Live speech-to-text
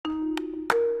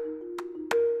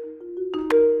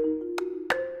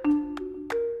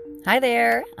Hi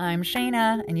there, I'm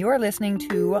Shayna, and you are listening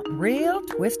to Real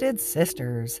Twisted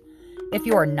Sisters. If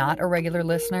you are not a regular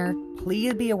listener,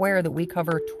 please be aware that we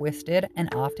cover twisted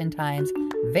and oftentimes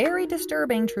very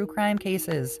disturbing true crime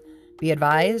cases. Be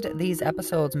advised, these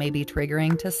episodes may be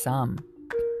triggering to some.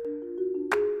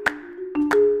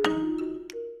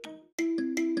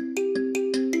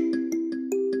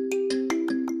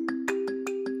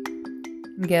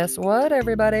 Guess what,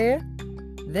 everybody?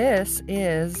 This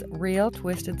is Real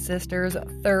Twisted Sisters'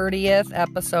 30th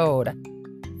episode.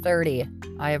 30.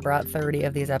 I have brought 30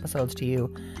 of these episodes to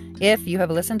you. If you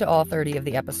have listened to all 30 of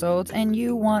the episodes and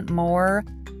you want more,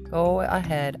 go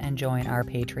ahead and join our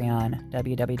Patreon,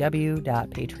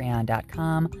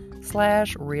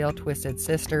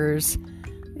 www.patreon.com/realtwistedSisters.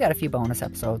 We got a few bonus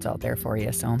episodes out there for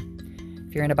you, so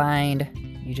if you're in a bind,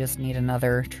 you just need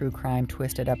another true crime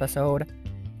twisted episode,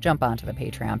 jump onto the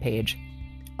Patreon page.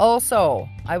 Also,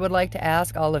 I would like to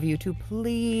ask all of you to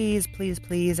please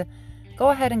go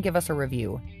ahead and give us a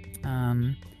review.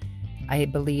 I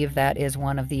believe that is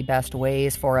one of the best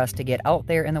ways for us to get out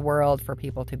there in the world, for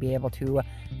people to be able to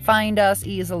find us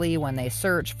easily when they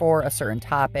search for a certain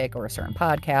topic or a certain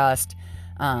podcast.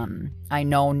 I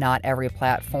know not every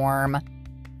platform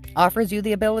offers you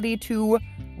the ability to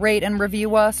rate and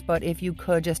review us, but if you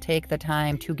could just take the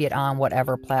time to get on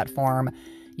whatever platform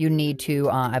you need to,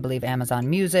 I believe Amazon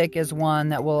Music is one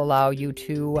that will allow you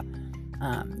to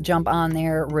jump on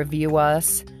there, review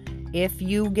us. If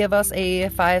you give us a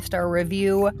 5-star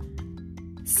review,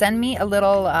 send me a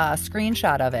little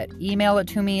screenshot of it. Email it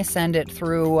to me, send it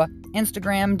through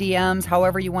Instagram, DMs,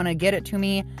 however you want to get it to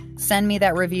me. Send me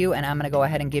that review, and I'm going to go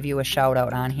ahead and give you a shout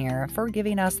out on here for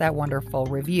giving us that wonderful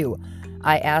review.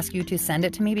 I ask you to send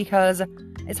it to me because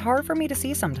it's hard for me to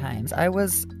see sometimes. I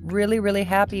was really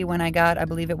happy when I got, I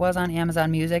believe it was on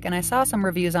Amazon Music, and I saw some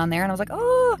reviews on there, and I was like,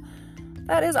 oh,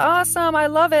 that is awesome. I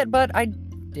love it, but I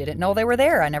didn't know they were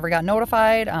there. I never got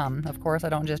notified. Of course, I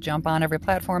don't just jump on every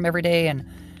platform every day and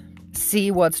see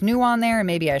what's new on there.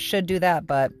 Maybe I should do that,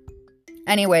 but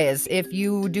anyways, if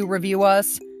you do review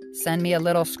us, send me a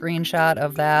little screenshot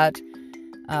of that.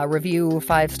 Review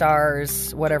 5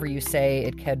 stars, whatever you say.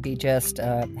 It could be just,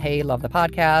 hey, love the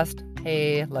podcast.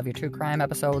 Hey, love your true crime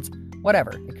episodes.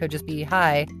 Whatever. It could just be,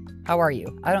 hi, how are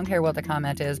you? I don't care what the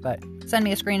comment is, but send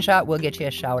me a screenshot. We'll get you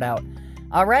a shout out.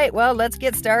 All right, well, let's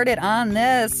get started on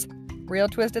this Real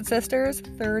Twisted Sisters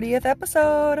 30th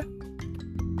episode.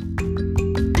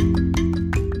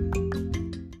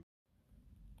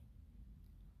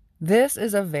 This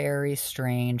is a very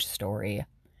strange story.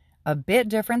 A bit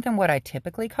different than what I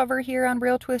typically cover here on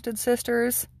Real Twisted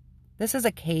Sisters. This is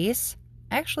a case,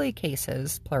 actually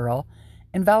cases, plural,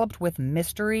 enveloped with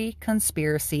mystery,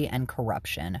 conspiracy, and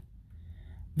corruption.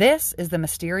 This is the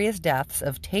mysterious deaths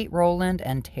of Tate Rowland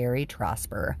and Terrie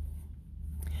Trosper.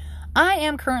 I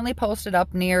am currently posted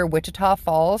up near Wichita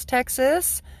Falls,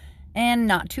 Texas, and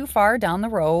not too far down the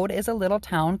road is a little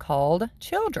town called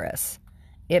Childress.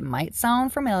 It might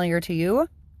sound familiar to you.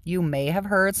 You may have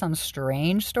heard some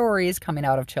strange stories coming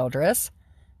out of Childress.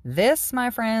 This,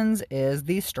 my friends, is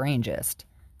the strangest.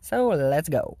 So let's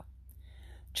go.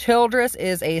 Childress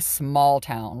is a small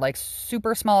town, like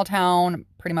super small town,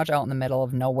 pretty much out in the middle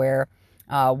of nowhere.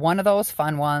 One of those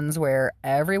fun ones where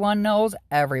everyone knows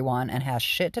everyone and has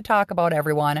shit to talk about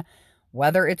everyone,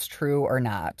 whether it's true or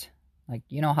not. Like,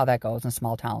 you know how that goes in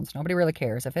small towns. Nobody really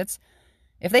cares. If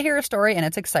they hear a story and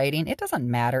it's exciting, it doesn't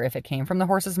matter if it came from the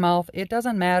horse's mouth. It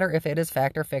doesn't matter if it is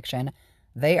fact or fiction.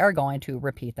 They are going to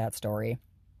repeat that story.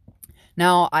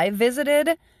 Now, I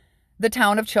visited the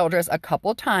town of Childress a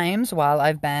couple times while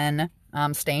I've been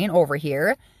staying over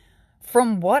here.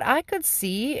 From what I could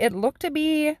see, it looked to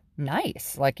be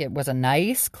nice. Like, it was a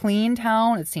nice, clean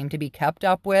town. It seemed to be kept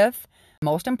up with.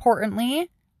 Most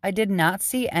importantly, I did not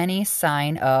see any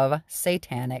sign of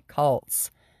satanic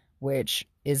cults, which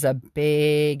is a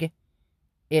big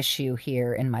issue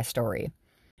here in my story.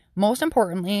 Most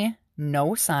importantly,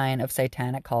 no sign of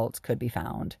satanic cults could be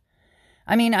found.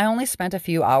 I mean, I only spent a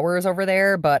few hours over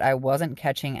there, but I wasn't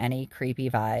catching any creepy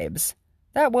vibes.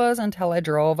 That was until I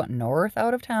drove north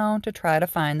out of town to try to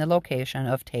find the location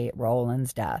of Tate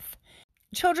Rowland's death.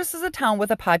 Childress is a town with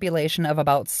a population of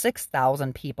about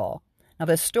 6,000 people. Now,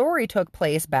 the story took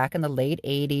place back in the late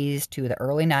 80s to the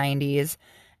early 90s,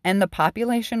 and the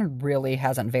population really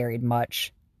hasn't varied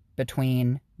much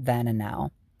between then and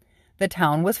now. The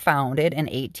town was founded in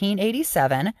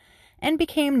 1887 and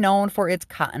became known for its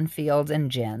cotton fields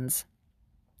and gins.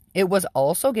 It was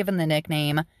also given the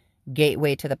nickname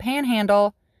Gateway to the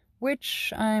Panhandle,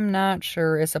 which I'm not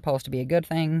sure is supposed to be a good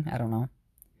thing. I don't know.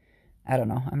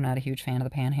 I'm not a huge fan of the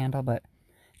Panhandle, but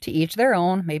to each their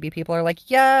own. Maybe people are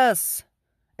like, yes,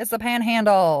 It's the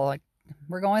Panhandle. Like,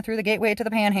 we're going through the gateway to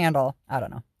the Panhandle. I don't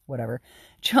know. Whatever.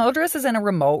 Childress is in a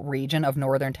remote region of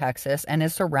northern Texas and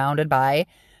is surrounded by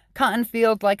cotton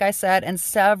fields, like I said, and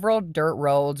several dirt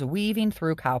roads weaving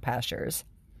through cow pastures.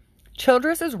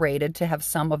 Childress is rated to have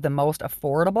some of the most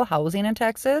affordable housing in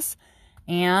Texas,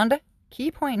 and, key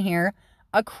point here,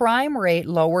 a crime rate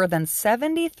lower than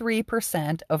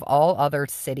 73% of all other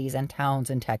cities and towns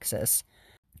in Texas.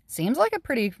 Seems like a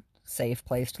pretty safe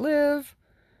place to live.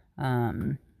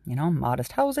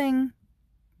 Modest housing,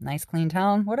 nice clean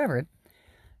town, whatever.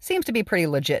 Seems to be pretty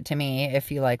legit to me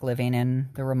if you like living in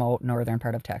the remote northern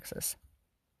part of Texas.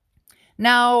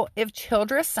 Now, if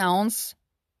Childress sounds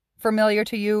familiar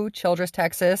to you, Childress,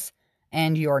 Texas,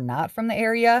 and you're not from the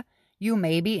area, you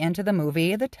may be into the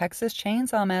movie The Texas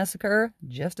Chainsaw Massacre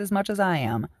just as much as I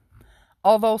am.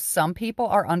 Although some people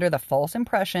are under the false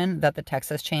impression that the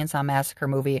Texas Chainsaw Massacre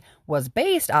movie was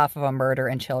based off of a murder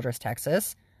in Childress,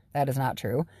 Texas, that is not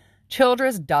true.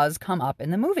 Childress does come up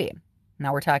in the movie.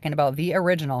 Now we're talking about the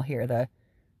original here,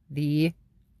 the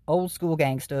old school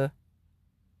gangsta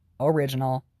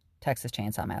original Texas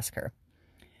Chainsaw Massacre.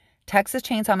 Texas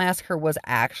Chainsaw Massacre was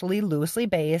actually loosely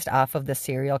based off of the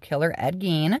serial killer Ed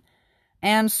Gein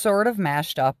and sort of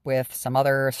mashed up with some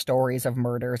other stories of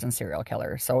murders and serial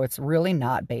killers. So it's really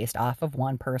not based off of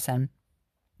one person.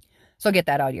 So get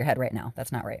that out of your head right now.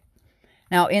 That's not right.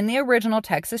 Now, in the original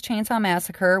Texas Chainsaw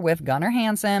Massacre with Gunnar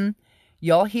Hansen,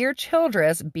 you'll hear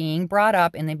Childress being brought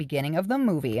up in the beginning of the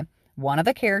movie. One of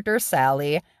the characters,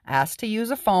 Sally, asks to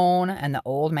use a phone, and the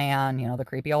old man, the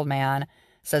creepy old man,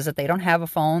 says that they don't have a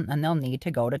phone and they'll need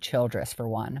to go to Childress for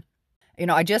one.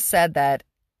 I just said that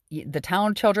the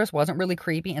town Childress wasn't really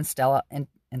creepy until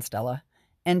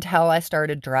I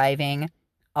started driving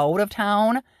out of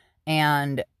town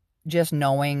and just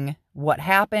knowing what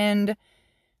happened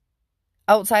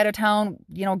outside of town,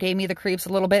 gave me the creeps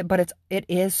a little bit, but it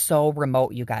is so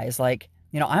remote, you guys. Like,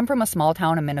 I'm from a small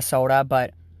town in Minnesota,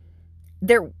 but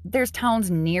there's towns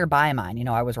nearby mine.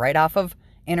 I was right off of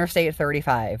Interstate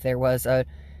 35. There was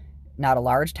not a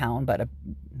large town, but a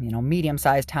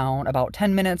medium-sized town about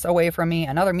 10 minutes away from me,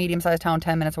 another medium-sized town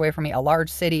 10 minutes away from me, a large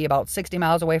city about 60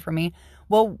 miles away from me.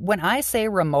 Well, when I say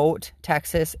remote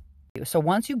Texas, so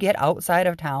once you get outside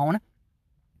of town,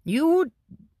 you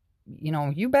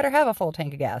better have a full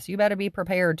tank of gas. You better be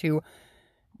prepared to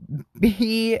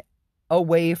be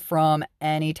away from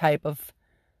any type of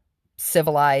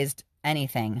civilized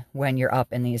anything when you're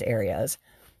up in these areas.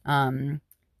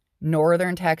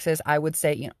 Northern Texas, I would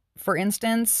say, for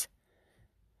instance,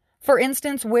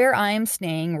 where I'm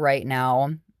staying right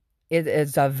now, it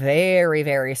is a very,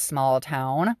 very small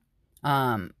town.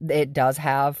 It does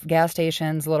have gas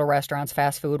stations, little restaurants,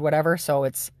 fast food, whatever, so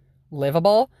it's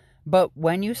livable. But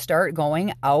when you start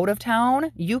going out of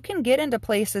town, you can get into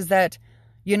places that,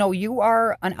 you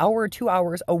are an hour or 2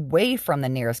 hours away from the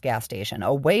nearest gas station,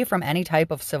 away from any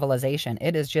type of civilization.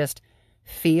 It is just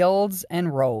fields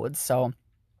and roads. So,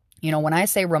 when I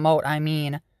say remote, I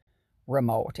mean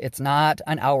remote. It's not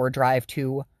an hour drive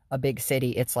to a big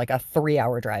city. It's like a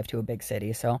 3-hour drive to a big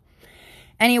city. So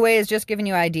anyways, just giving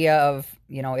you an idea of,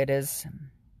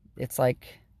 it's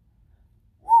like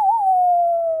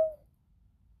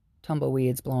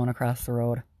tumbleweeds blowing across the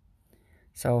road.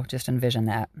 So just envision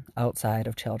that outside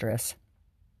of Childress.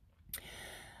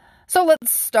 So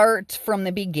let's start from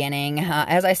the beginning.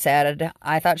 As I said,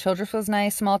 I thought Childress was a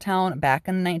nice small town back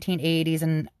in the 1980s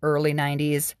and early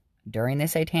 90s. During the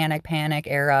Satanic Panic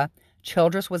era,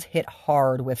 Childress was hit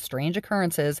hard with strange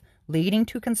occurrences leading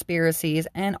to conspiracies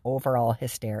and overall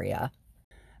hysteria.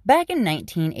 Back in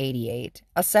 1988,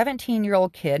 a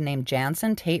 17-year-old kid named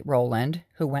Jansen Tate Rowland,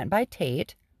 who went by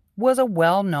Tate, was a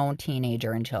well-known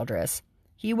teenager in Childress.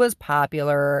 He was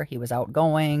popular, he was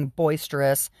outgoing,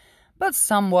 boisterous, but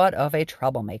somewhat of a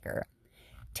troublemaker.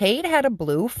 Tate had a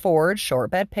blue Ford short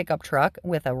bed pickup truck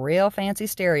with a real fancy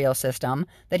stereo system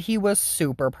that he was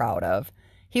super proud of.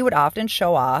 He would often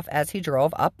show off as he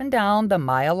drove up and down the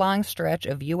mile-long stretch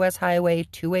of U.S. Highway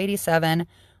 287,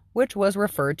 which was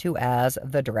referred to as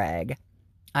the drag.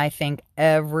 I think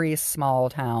every small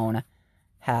town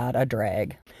had a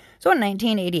drag. So in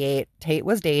 1988, Tate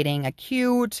was dating a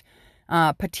cute,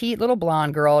 petite little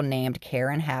blonde girl named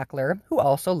Karen Hackler, who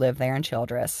also lived there in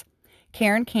Childress.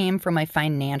 Karen came from a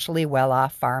financially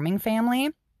well-off farming family,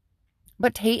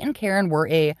 but Tate and Karen were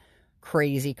a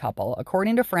crazy couple.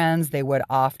 According to friends, they would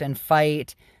often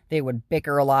fight, they would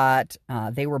bicker a lot,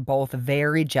 they were both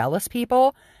very jealous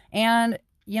people, and,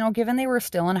 given they were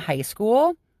still in high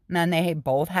school, and they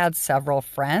both had several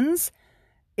friends,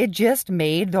 it just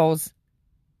made those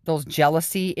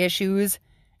jealousy issues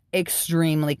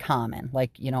extremely common.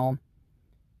 Like,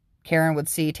 Karen would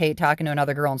see Tate talking to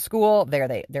another girl in school.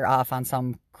 They're off on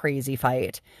some crazy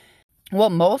fight. Well,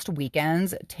 most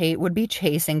weekends, Tate would be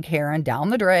chasing Karen down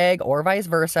the drag or vice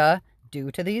versa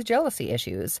due to these jealousy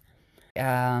issues.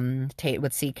 Tate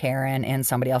would see Karen in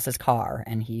somebody else's car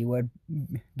and he would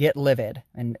get livid.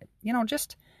 And,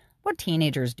 just what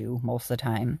teenagers do most of the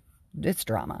time. It's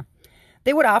drama.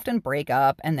 They would often break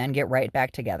up and then get right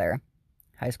back together.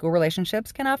 High school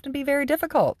relationships can often be very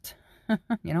difficult.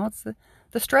 It's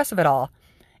the stress of it all.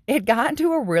 It got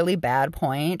to a really bad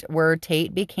point where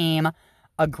Tate became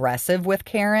aggressive with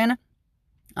Karen.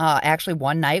 Actually,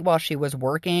 one night while she was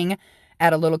working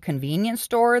at a little convenience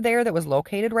store there that was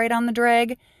located right on the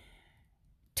drag,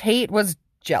 Tate was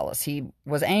jealous. He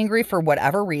was angry for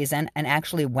whatever reason and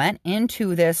actually went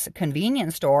into this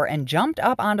convenience store and jumped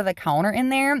up onto the counter in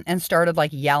there and started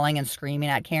yelling and screaming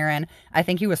at Karen. I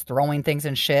think he was throwing things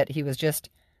and shit. He was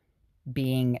just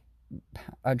being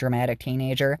a dramatic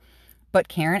teenager. But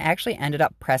Karen actually ended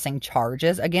up pressing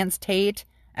charges against Tate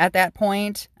at that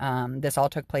point. This all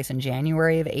took place in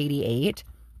January of 88.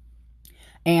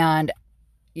 And,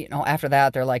 after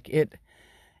that, they're like,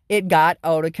 it got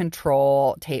out of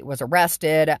control. Tate was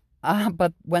arrested.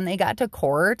 But when they got to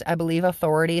court, I believe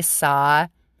authorities saw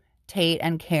Tate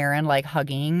and Karen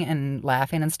hugging and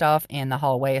laughing and stuff in the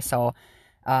hallway. So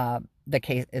the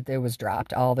case, it was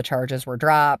dropped. All the charges were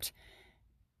dropped.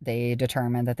 They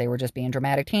determined that they were just being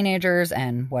dramatic teenagers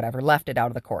and whatever, left it out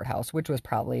of the courthouse, which was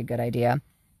probably a good idea.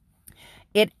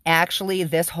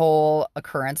 This whole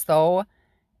occurrence, though,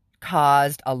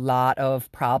 caused a lot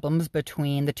of problems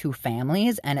between the two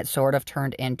families, and it sort of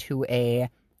turned into a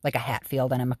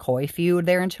Hatfield and a McCoy feud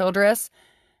there in Childress.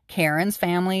 Karen's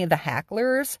family, the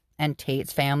Hacklers, and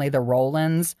Tate's family, the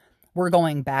Rowlands, were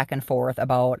going back and forth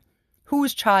about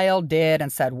whose child did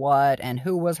and said what, and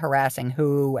who was harassing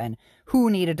who, and who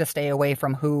needed to stay away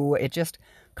from who. It just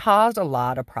caused a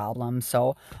lot of problems.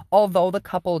 So although the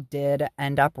couple did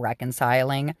end up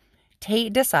reconciling,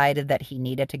 Tate decided that he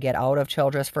needed to get out of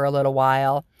Childress for a little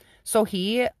while. So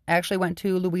he actually went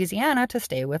to Louisiana to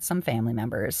stay with some family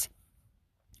members.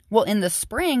 Well, in the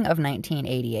spring of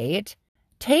 1988,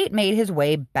 Tate made his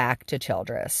way back to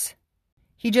Childress.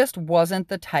 He just wasn't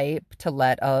the type to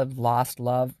let a lost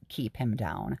love keep him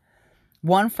down.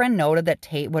 One friend noted that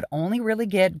Tate would only really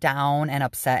get down and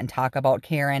upset and talk about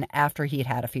Karen after he'd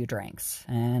had a few drinks.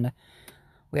 And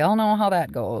we all know how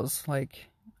that goes.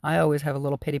 I always have a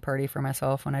little pity party for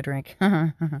myself when I drink.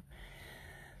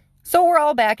 So we're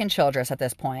all back in Childress at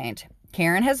this point.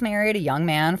 Karen has married a young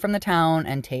man from the town,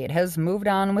 and Tate has moved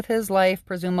on with his life,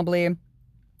 presumably.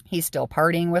 He's still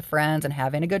partying with friends and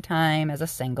having a good time as a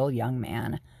single young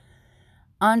man.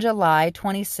 On July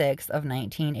 26th of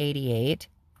 1988,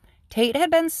 Tate had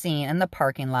been seen in the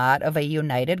parking lot of a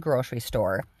United grocery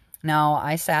store. Now,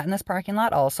 I sat in this parking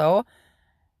lot also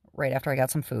right after I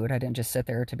got some food. I didn't just sit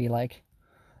there to be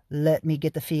let me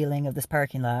get the feeling of this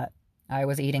parking lot. I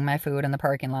was eating my food in the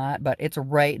parking lot, but it's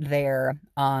right there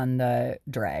on the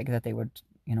drag that they would,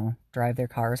 drive their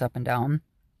cars up and down.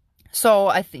 So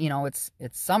it's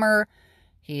summer.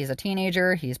 He's a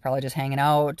teenager. He's probably just hanging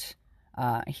out.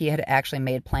 He had actually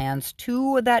made plans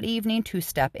that evening to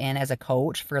step in as a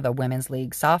coach for the Women's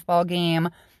League softball game.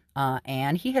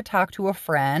 And he had talked to a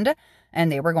friend, and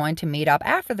they were going to meet up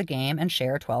after the game and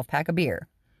share a 12-pack of beer.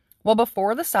 Well,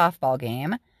 before the softball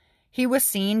game, he was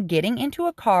seen getting into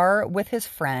a car with his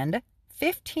friend,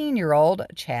 15-year-old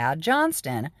Chad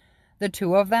Johnston. The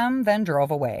two of them then drove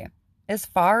away. As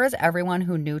far as everyone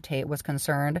who knew Tate was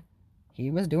concerned, he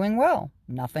was doing well.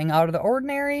 Nothing out of the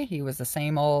ordinary. He was the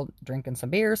same old drinking some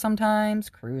beer sometimes,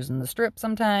 cruising the strip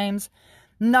sometimes.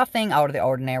 Nothing out of the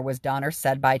ordinary was done or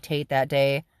said by Tate that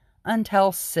day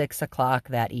until 6 o'clock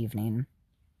that evening.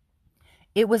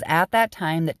 It was at that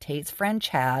time that Tate's friend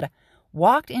Chad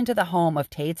walked into the home of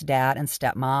Tate's dad and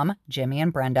stepmom, Jimmy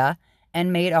and Brenda,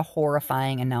 and made a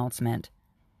horrifying announcement.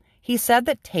 He said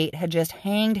that Tate had just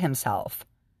hanged himself.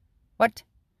 What?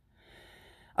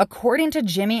 According to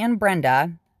Jimmy and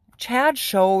Brenda, Chad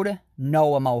showed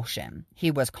no emotion. He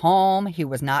was calm. He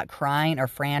was not crying or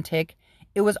frantic.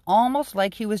 It was almost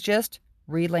like he was just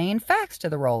relaying facts to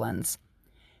the Rowlands.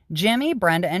 Jimmy,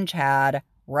 Brenda, and Chad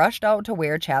rushed out to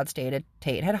where Chad stated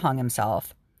Tate had hung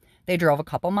himself. They drove a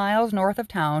couple miles north of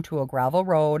town to a gravel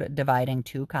road dividing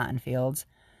two cotton fields.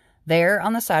 There,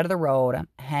 on the side of the road,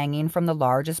 hanging from the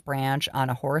largest branch on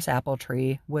a horse apple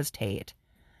tree, was Tate.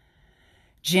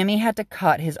 Jimmy had to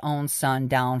cut his own son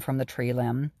down from the tree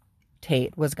limb.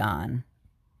 Tate was gone.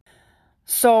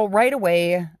 So right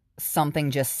away,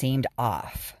 something just seemed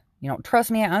off.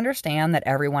 Trust me, I understand that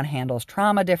everyone handles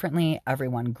trauma differently,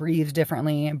 everyone grieves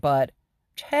differently, but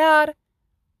Chad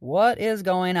What is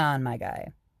going on, my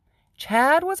guy?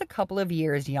 Chad was a couple of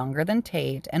years younger than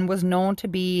Tate and was known to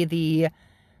be the,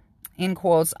 in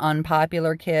quotes,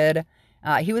 unpopular kid.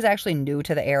 He was actually new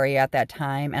to the area at that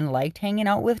time and liked hanging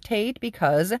out with Tate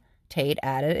because Tate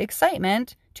added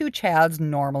excitement to Chad's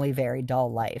normally very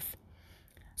dull life.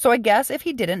 So I guess if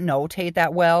he didn't know Tate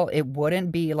that well, it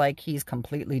wouldn't be like he's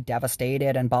completely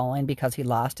devastated and bawling because he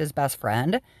lost his best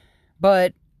friend.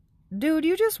 But, dude,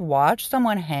 you just watch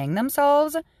someone hang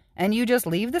themselves and you just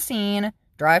leave the scene,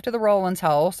 drive to the Rowland's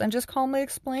house, and just calmly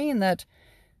explain that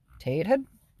Tate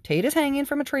is hanging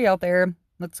from a tree out there.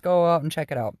 Let's go out and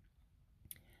check it out.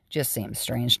 Just seems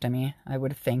strange to me. I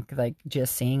would think like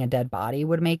just seeing a dead body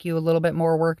would make you a little bit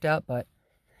more worked up, but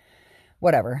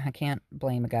whatever. I can't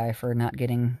blame a guy for not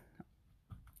getting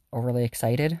overly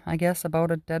excited, I guess,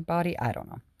 about a dead body. I don't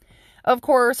know. Of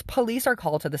course, police are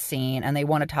called to the scene and they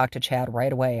want to talk to Chad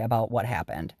right away about what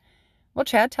happened. Well,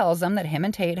 Chad tells them that him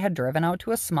and Tate had driven out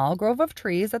to a small grove of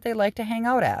trees that they like to hang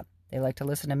out at. They like to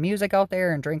listen to music out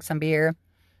there and drink some beer.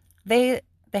 They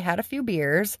had a few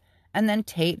beers, and then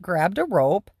Tate grabbed a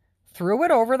rope, threw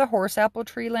it over the horseapple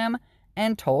tree limb,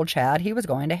 and told Chad he was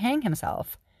going to hang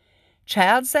himself.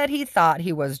 Chad said he thought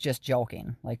he was just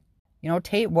joking. Like,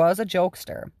 Tate was a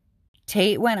jokester.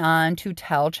 Tate went on to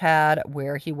tell Chad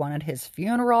where he wanted his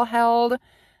funeral held,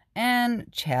 and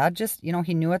Chad just,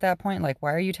 he knew at that point, like,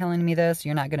 why are you telling me this?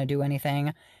 You're not going to do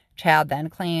anything. Chad then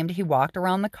claimed he walked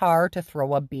around the car to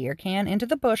throw a beer can into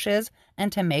the bushes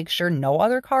and to make sure no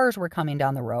other cars were coming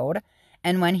down the road.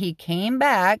 And when he came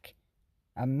back,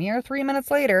 a mere 3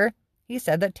 minutes later, he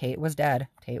said that Tate was dead.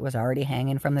 Tate was already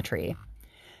hanging from the tree.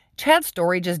 Chad's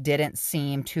story just didn't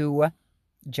seem to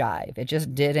jive. It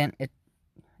just didn't.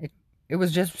 It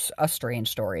was just a strange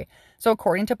story. So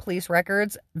according to police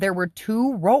records, there were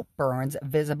 2 rope burns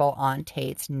visible on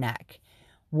Tate's neck.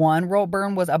 One rope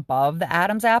burn was above the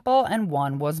Adam's apple and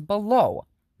one was below.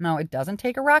 Now, it doesn't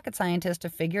take a rocket scientist to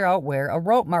figure out where a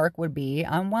rope mark would be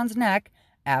on one's neck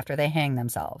after they hang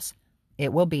themselves.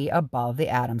 It will be above the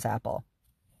Adam's apple.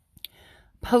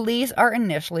 Police are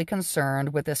initially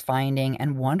concerned with this finding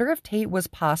and wonder if Tate was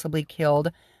possibly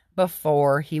killed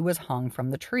before he was hung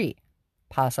from the tree.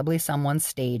 Possibly someone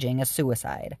staging a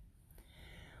suicide.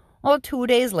 Well, 2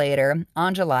 days later,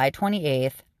 on July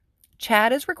 28th,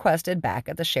 Chad is requested back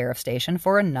at the sheriff's station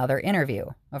for another interview.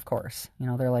 Of course,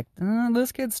 they're like,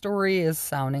 this kid's story is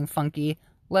sounding funky.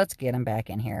 Let's get him back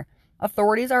in here.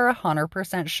 Authorities are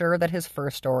 100% sure that his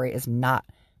first story is not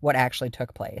what actually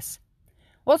took place.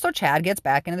 Well, so Chad gets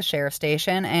back into the sheriff's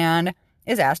station and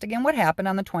is asked again what happened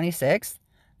on the 26th.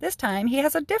 This time, he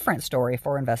has a different story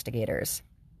for investigators.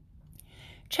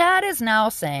 Chad is now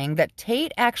saying that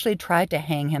Tate actually tried to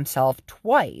hang himself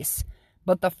twice,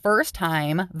 but the first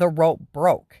time, the rope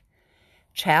broke.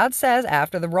 Chad says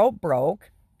after the rope broke,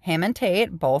 him and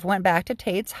Tate both went back to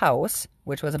Tate's house,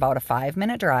 which was about a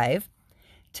 5-minute drive,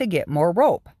 to get more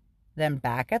rope. Then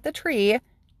back at the tree,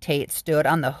 Tate stood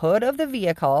on the hood of the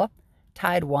vehicle,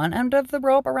 tied one end of the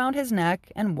rope around his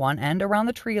neck and one end around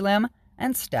the tree limb,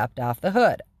 and stepped off the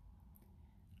hood.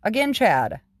 Again,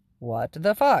 Chad, what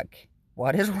the fuck?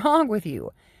 What is wrong with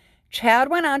you? Chad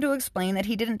went on to explain that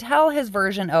he didn't tell his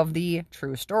version of the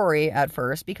true story at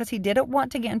first because he didn't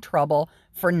want to get in trouble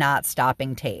for not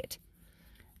stopping Tate.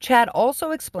 Chad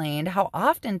also explained how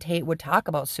often Tate would talk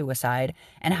about suicide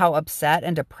and how upset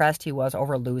and depressed he was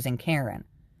over losing Karen.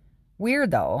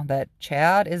 Weird, though, that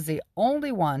Chad is the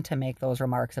only one to make those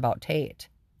remarks about Tate.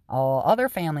 All other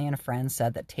family and friends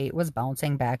said that Tate was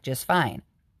bouncing back just fine.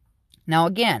 Now,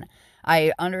 again,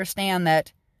 I understand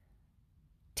that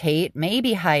Tate may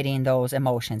be hiding those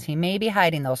emotions. He may be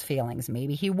hiding those feelings.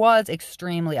 Maybe he was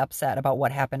extremely upset about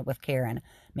what happened with Karen.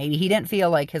 Maybe he didn't feel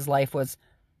like his life was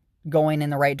going in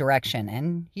the right direction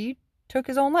and he took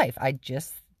his own life. I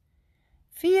just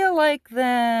feel like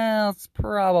that's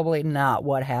probably not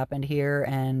what happened here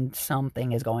and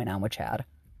something is going on with Chad.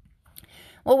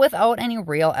 Well, without any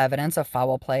real evidence of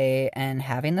foul play and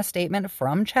having the statement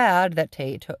from Chad that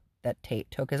Tate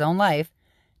took his own life,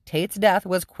 Tate's death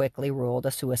was quickly ruled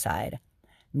a suicide.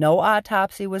 No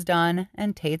autopsy was done,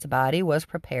 and Tate's body was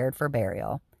prepared for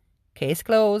burial. Case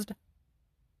closed.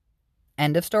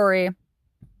 End of story.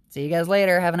 See you guys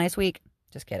later. Have a nice week.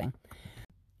 Just kidding.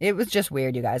 It was just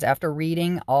weird, you guys. After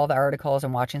reading all the articles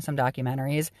and watching some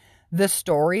documentaries, the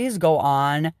stories go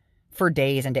on for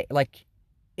days and days. Like,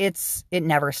 it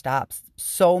never stops.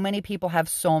 So many people have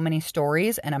so many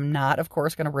stories, and I'm not, of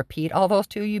course, going to repeat all those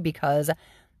to you because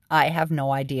I have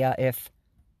no idea if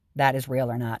that is real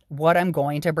or not. What I'm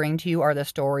going to bring to you are the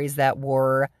stories that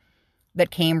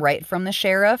came right from the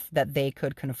sheriff that they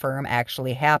could confirm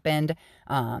actually happened,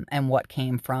 and what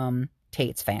came from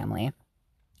Tate's family.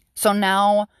 So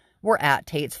now we're at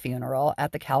Tate's funeral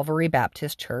at the Calvary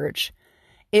Baptist Church.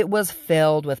 It was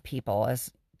filled with people,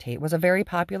 as Tate was a very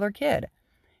popular kid.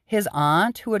 His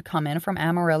aunt, who had come in from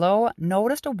Amarillo,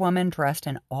 noticed a woman dressed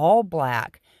in all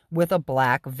black with a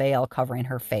black veil covering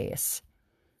her face.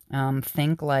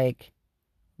 Think like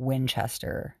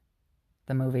Winchester,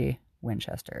 the movie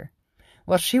Winchester.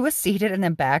 Well, she was seated in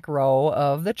the back row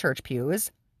of the church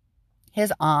pews.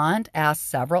 His aunt asked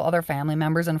several other family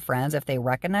members and friends if they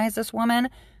recognized this woman,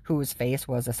 whose face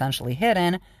was essentially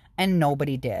hidden, and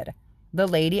nobody did. The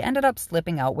lady ended up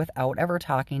slipping out without ever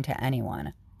talking to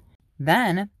anyone.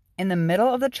 Then, in the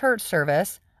middle of the church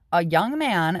service, a young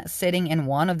man sitting in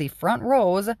one of the front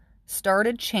rows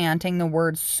started chanting the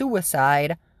word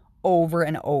suicide over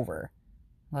and over.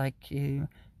 Like,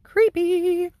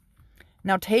 creepy.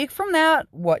 Now, take from that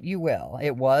what you will.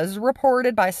 It was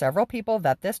reported by several people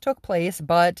that this took place,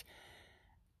 but,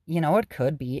 it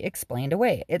could be explained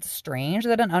away. It's strange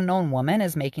that an unknown woman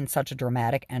is making such a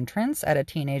dramatic entrance at a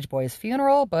teenage boy's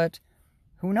funeral, but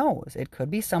who knows? It could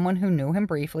be someone who knew him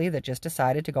briefly that just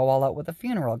decided to go all out with a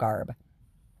funeral garb.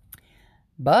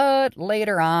 But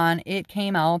later on, it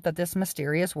came out that this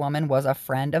mysterious woman was a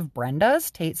friend of Brenda's,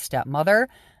 Tate's stepmother.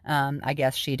 I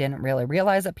guess she didn't really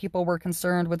realize that people were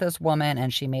concerned with this woman,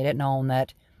 and she made it known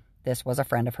that this was a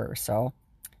friend of hers. So,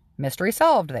 mystery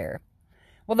solved there.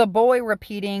 Well, the boy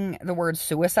repeating the word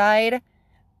suicide,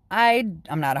 I'm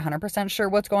not 100% sure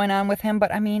what's going on with him,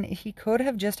 but I mean, he could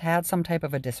have just had some type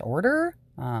of a disorder.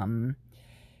 I'm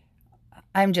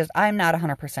not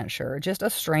 100% sure. Just a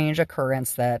strange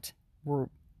occurrence that we're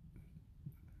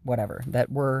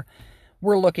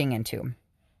looking into.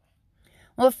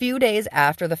 Well, a few days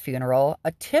after the funeral,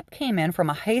 a tip came in from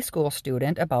a high school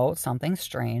student about something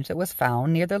strange that was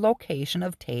found near the location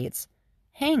of Tate's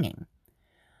hanging.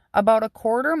 About a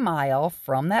quarter mile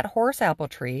from that horse apple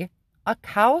tree, a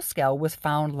cow skull was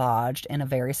found lodged in a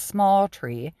very small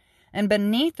tree, and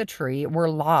beneath the tree were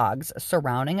logs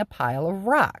surrounding a pile of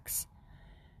rocks.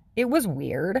 It was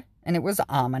weird, and it was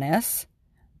ominous,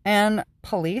 and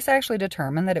police actually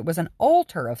determined that it was an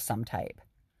altar of some type.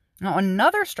 Now,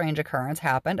 another strange occurrence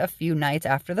happened a few nights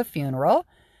after the funeral.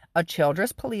 A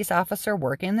Childress police officer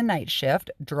working the night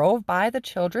shift drove by the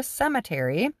Childress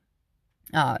cemetery,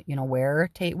 where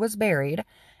Tate was buried,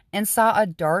 and saw a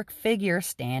dark figure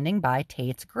standing by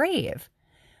Tate's grave.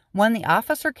 When the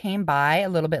officer came by a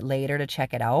little bit later to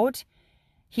check it out,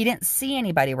 he didn't see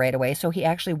anybody right away, so he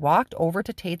actually walked over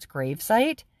to Tate's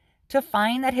gravesite to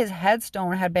find that his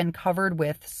headstone had been covered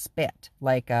with spit,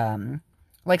 like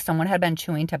someone had been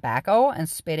chewing tobacco and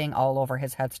spitting all over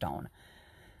his headstone.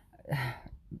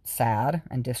 Sad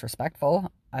and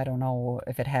disrespectful. I don't know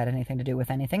if it had anything to do with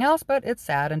anything else, but it's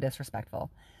sad and disrespectful.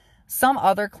 Some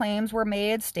other claims were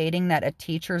made stating that a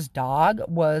teacher's dog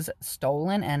was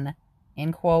stolen and,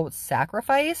 in quotes,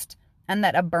 sacrificed, and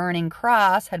that a burning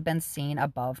cross had been seen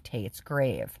above Tate's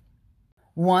grave.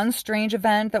 One strange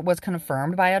event that was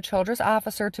confirmed by a Childress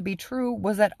officer to be true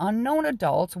was that unknown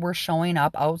adults were showing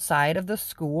up outside of the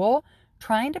school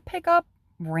trying to pick up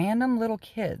random little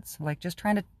kids,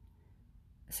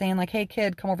 saying like, hey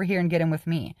kid, come over here and get in with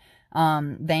me.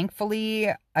 Thankfully,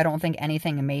 I don't think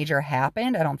anything major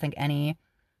happened. I don't think any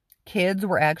kids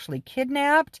were actually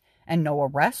kidnapped, and no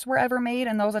arrests were ever made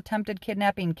in those attempted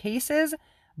kidnapping cases,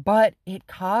 but it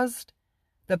caused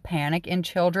the panic in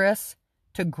Childress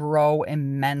to grow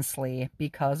immensely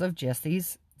because of just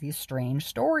these strange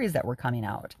stories that were coming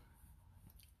out.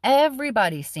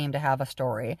 Everybody seemed to have a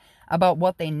story about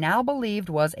what they now believed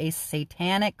was a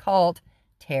satanic cult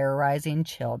terrorizing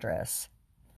Childress.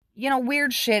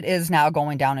 Weird shit is now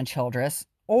going down in Childress,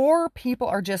 or people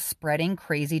are just spreading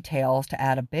crazy tales to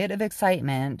add a bit of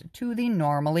excitement to the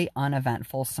normally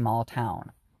uneventful small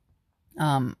town.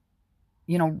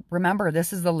 Remember,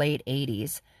 this is the late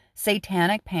 80s.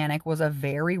 Satanic panic was a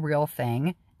very real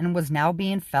thing and was now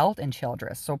being felt in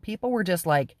Childress. So people were just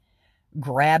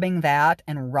grabbing that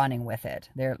and running with it.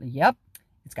 Yep,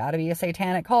 it's got to be a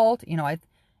satanic cult.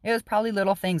 It was probably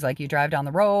little things like you drive down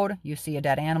the road, you see a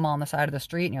dead animal on the side of the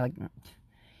street, and you're like,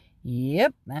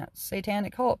 yep, that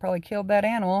satanic cult probably killed that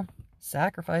animal,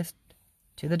 sacrificed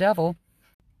to the devil.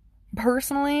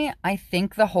 Personally, I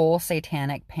think the whole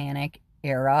satanic panic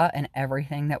era and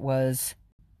everything that was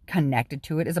connected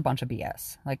to it is a bunch of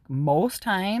BS. Most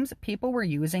times, people were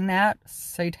using that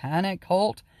satanic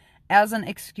cult as an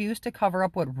excuse to cover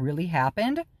up what really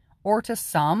happened, or to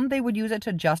some, they would use it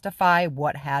to justify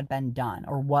what had been done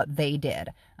or what they did.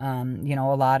 A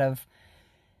lot of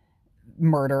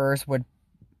murderers would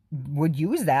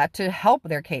use that to help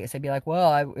their case. They'd be like,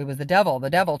 well, it was the devil. The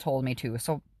devil told me to.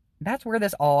 So that's where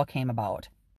this all came about.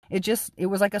 It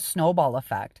was like a snowball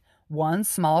effect. One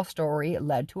small story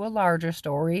led to a larger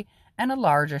story and a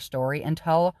larger story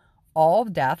until all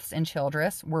deaths in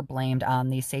Childress were blamed on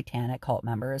these satanic cult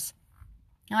members.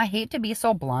 Now, I hate to be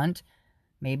so blunt.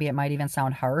 Maybe it might even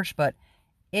sound harsh, but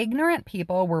ignorant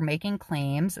people were making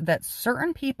claims that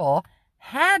certain people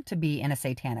had to be in a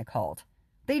satanic cult.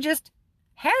 They just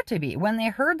had to be. When they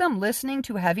heard them listening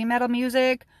to heavy metal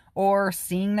music or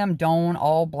seeing them don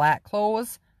all black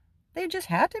clothes, they just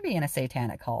had to be in a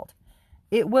satanic cult.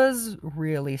 It was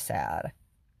really sad.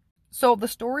 So the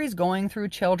stories going through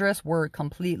Childress were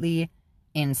completely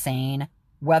insane,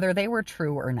 whether they were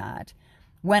true or not.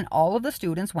 When all of the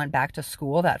students went back to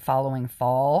school that following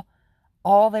fall,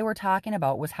 all they were talking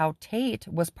about was how Tate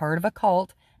was part of a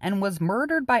cult and was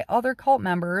murdered by other cult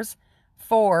members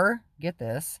for, get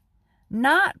this,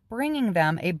 not bringing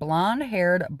them a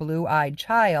blonde-haired, blue-eyed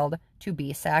child to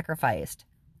be sacrificed.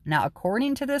 Now,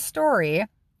 according to this story,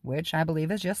 which I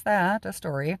believe is just that, a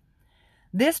story,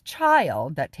 this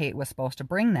child that Tate was supposed to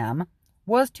bring them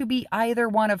was to be either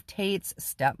one of Tate's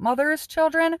stepmother's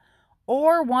children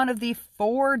or one of the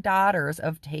 4 daughters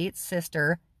of Tate's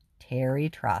sister, Terrie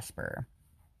Trosper.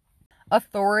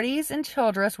 Authorities in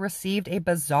Childress received a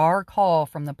bizarre call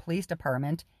from the police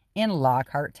department in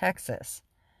Lockhart, Texas.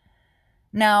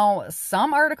 Now,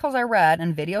 some articles I read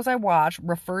and videos I watched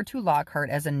refer to Lockhart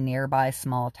as a nearby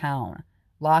small town.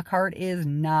 Lockhart is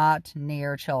not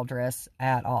near Childress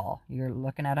at all. You're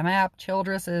looking at a map.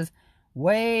 Childress is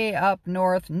way up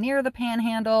north, near the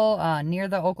Panhandle, near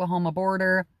the Oklahoma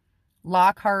border.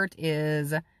 Lockhart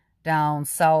is down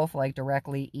south, like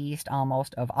directly east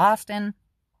almost of Austin.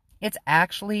 It's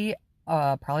actually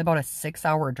probably about a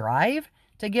 6-hour drive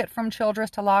to get from Childress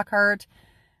to Lockhart.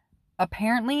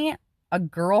 Apparently, a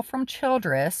girl from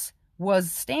Childress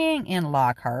was staying in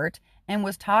Lockhart and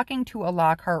was talking to a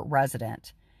Lockhart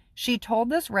resident. She told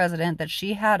this resident that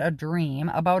she had a dream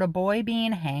about a boy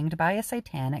being hanged by a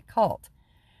satanic cult.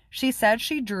 She said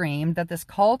she dreamed that this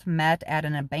cult met at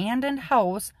an abandoned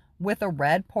house with a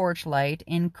red porch light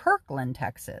in Kirkland,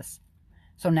 Texas.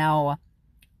 So now,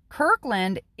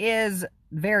 Kirkland is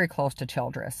very close to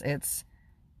Childress. It's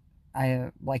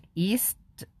like east,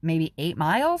 maybe 8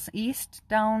 miles east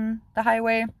down the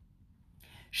highway.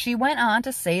 She went on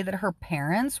to say that her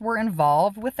parents were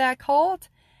involved with that cult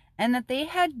and that they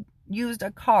had used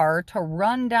a car to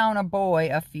run down a boy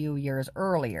a few years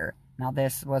earlier. Now,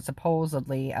 this was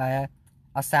supposedly a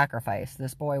sacrifice.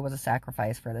 This boy was a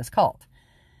sacrifice for this cult.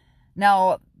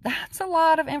 Now, that's a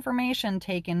lot of information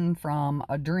taken from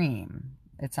a dream.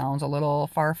 It sounds a little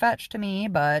far-fetched to me,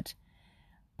 but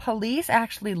police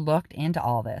actually looked into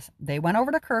all this. They went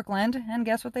over to Kirkland, and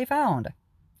guess what they found?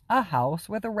 A house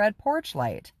with a red porch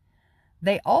light.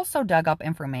 They also dug up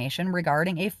information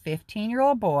regarding a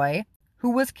 15-year-old boy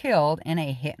who was killed in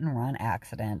a hit-and-run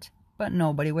accident, but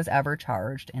nobody was ever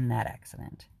charged in that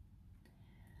accident.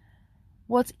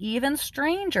 What's even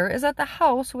stranger is that the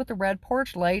house with the red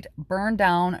porch light burned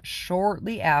down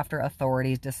shortly after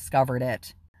authorities discovered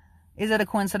it. Is it a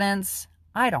coincidence?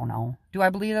 I don't know. Do I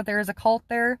believe that there is a cult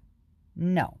there?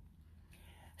 No.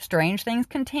 Strange things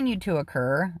continued to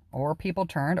occur, or people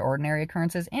turned ordinary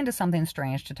occurrences into something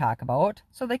strange to talk about,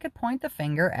 so they could point the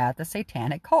finger at the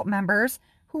satanic cult members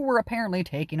who were apparently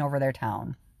taking over their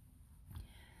town.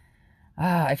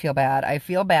 I feel bad. I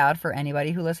feel bad for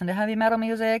anybody who listened to heavy metal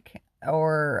music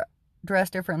or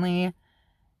dressed differently.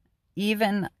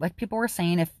 Even, like people were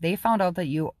saying, if they found out that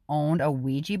you owned a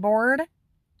Ouija board,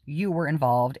 you were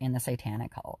involved in the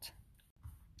satanic cult.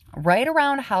 Right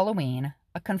around Halloween,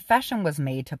 a confession was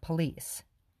made to police.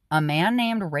 A man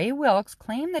named Ray Wilkes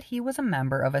claimed that he was a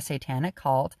member of a satanic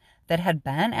cult that had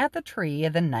been at the tree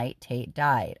the night Tate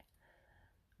died.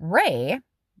 Ray,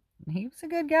 he was a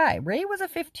good guy. Ray was a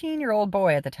 15-year-old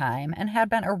boy at the time and had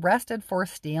been arrested for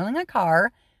stealing a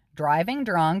car, driving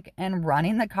drunk, and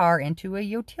running the car into a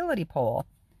utility pole.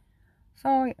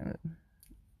 So,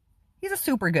 he's a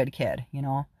super good kid, you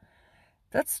know.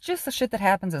 That's just the shit that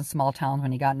happens in small towns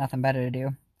when you got nothing better to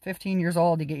do. 15 years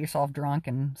old, you get yourself drunk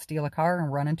and steal a car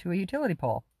and run into a utility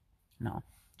pole. No,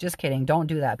 just kidding. Don't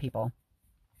do that, people.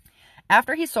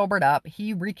 After he sobered up,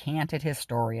 he recanted his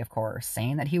story, of course,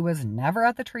 saying that he was never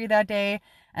at the tree that day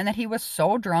and that he was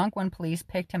so drunk when police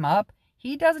picked him up,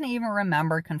 he doesn't even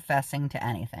remember confessing to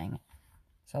anything.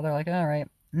 So they're like, all right,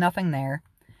 nothing there.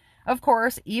 Of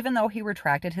course, even though he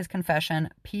retracted his confession,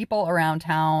 people around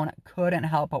town couldn't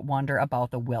help but wonder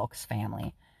about the Wilkes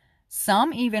family.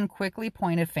 Some even quickly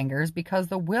pointed fingers because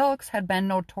the Wilkes had been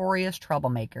notorious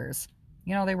troublemakers.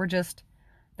 You know, they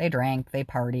drank, they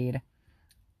partied.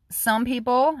 Some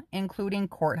people, including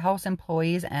courthouse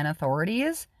employees and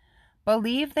authorities,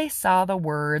 believe they saw the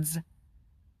words,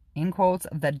 in quotes,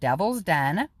 "the devil's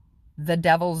den," "the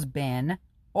devil's bin,"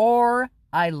 or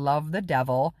 "I love the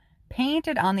devil,"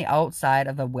 painted on the outside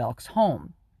of the Wilkes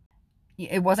home.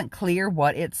 It wasn't clear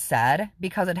what it said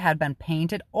because it had been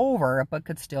painted over but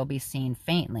could still be seen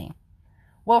faintly.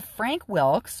 Well, Frank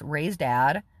Wilkes, Ray's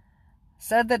dad,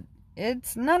 said that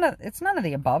it's none of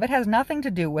the above. It has nothing to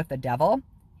do with the devil.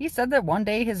 He said that one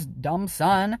day his dumb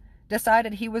son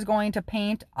decided he was going to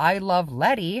paint "I love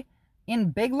Letty"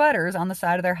 in big letters on the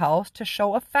side of their house to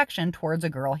show affection towards a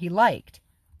girl he liked.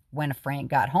 When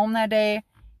Frank got home that day,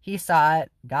 he saw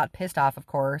it, got pissed off, of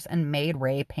course, and made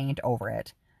Ray paint over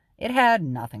it. It had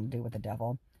nothing to do with the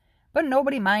devil. But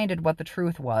nobody minded what the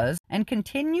truth was and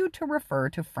continued to refer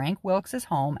to Frank Wilkes'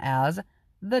 home as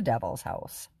the Devil's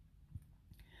House.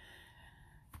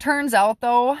 Turns out,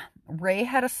 though, Ray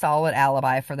had a solid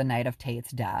alibi for the night of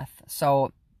Tate's death.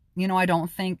 So, I don't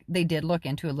think they did look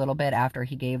into a little bit after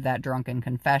he gave that drunken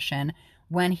confession.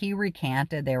 When he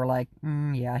recanted, they were like,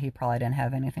 yeah, he probably didn't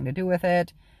have anything to do with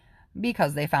it,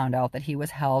 because they found out that he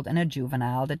was held in a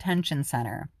juvenile detention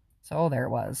center. So there it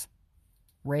was.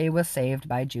 Ray was saved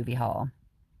by Juvie Hall.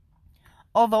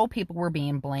 Although people were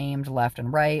being blamed left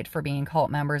and right for being cult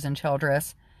members in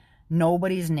Childress,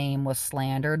 nobody's name was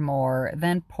slandered more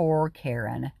than poor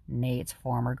Karen, Nate's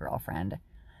former girlfriend.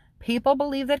 People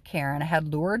believe that Karen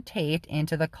had lured Tate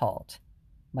into the cult.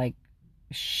 Like,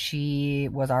 she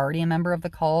was already a member of the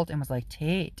cult and was like,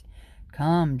 "Tate,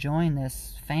 come join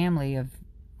this family of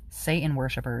Satan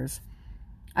worshippers."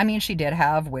 I mean, she did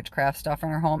have witchcraft stuff in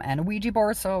her home and a Ouija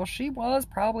board, so she was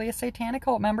probably a satanic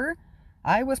cult member.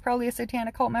 I was probably a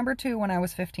satanic cult member too when I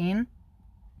was 15.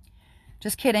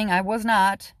 Just kidding, I was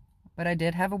not, but I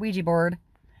did have a Ouija board.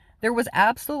 There was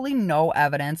absolutely no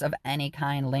evidence of any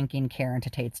kind linking Karen to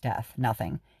Tate's death.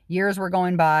 Nothing. Years were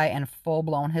going by and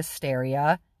full-blown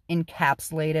hysteria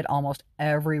encapsulated almost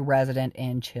every resident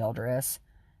in Childress,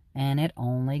 and it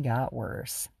only got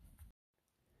worse.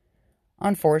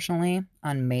 Unfortunately,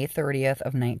 on May 30th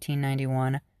of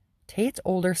 1991, Tate's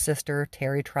older sister,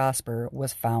 Terrie Trosper,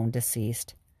 was found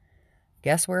deceased.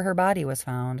 Guess where her body was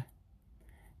found?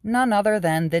 None other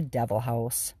than the Devil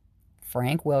House,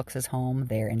 Frank Wilkes' home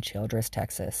there in Childress,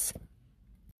 Texas.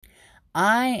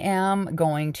 I am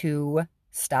going to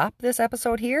stop this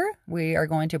episode here. We are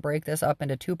going to break this up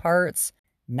into 2 parts.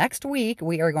 Next week,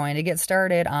 we are going to get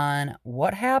started on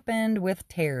what happened with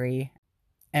Terrie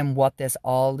and what this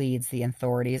all leads the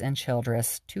authorities in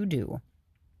Childress to do.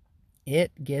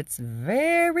 It gets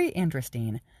very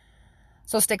interesting.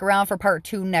 So stick around for part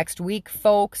 2 next week,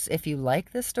 folks. If you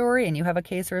like this story and you have a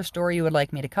case or a story you would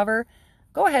like me to cover,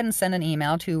 go ahead and send an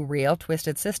email to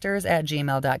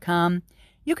realtwistedsisters@gmail.com.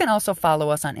 You can also follow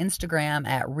us on Instagram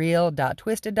at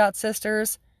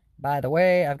real.twisted.sisters. By the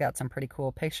way, I've got some pretty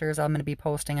cool pictures I'm going to be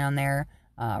posting on there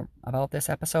about this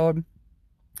episode.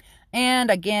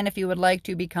 And again, if you would like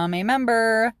to become a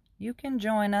member, you can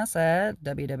join us at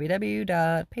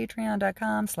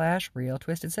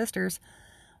www.patreon.com/realtwistedsisters.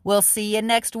 We'll see you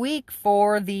next week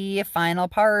for the final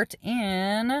part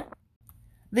in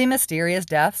the mysterious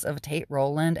deaths of Tate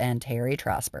Rowland and Terrie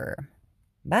Trosper.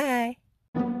 Bye.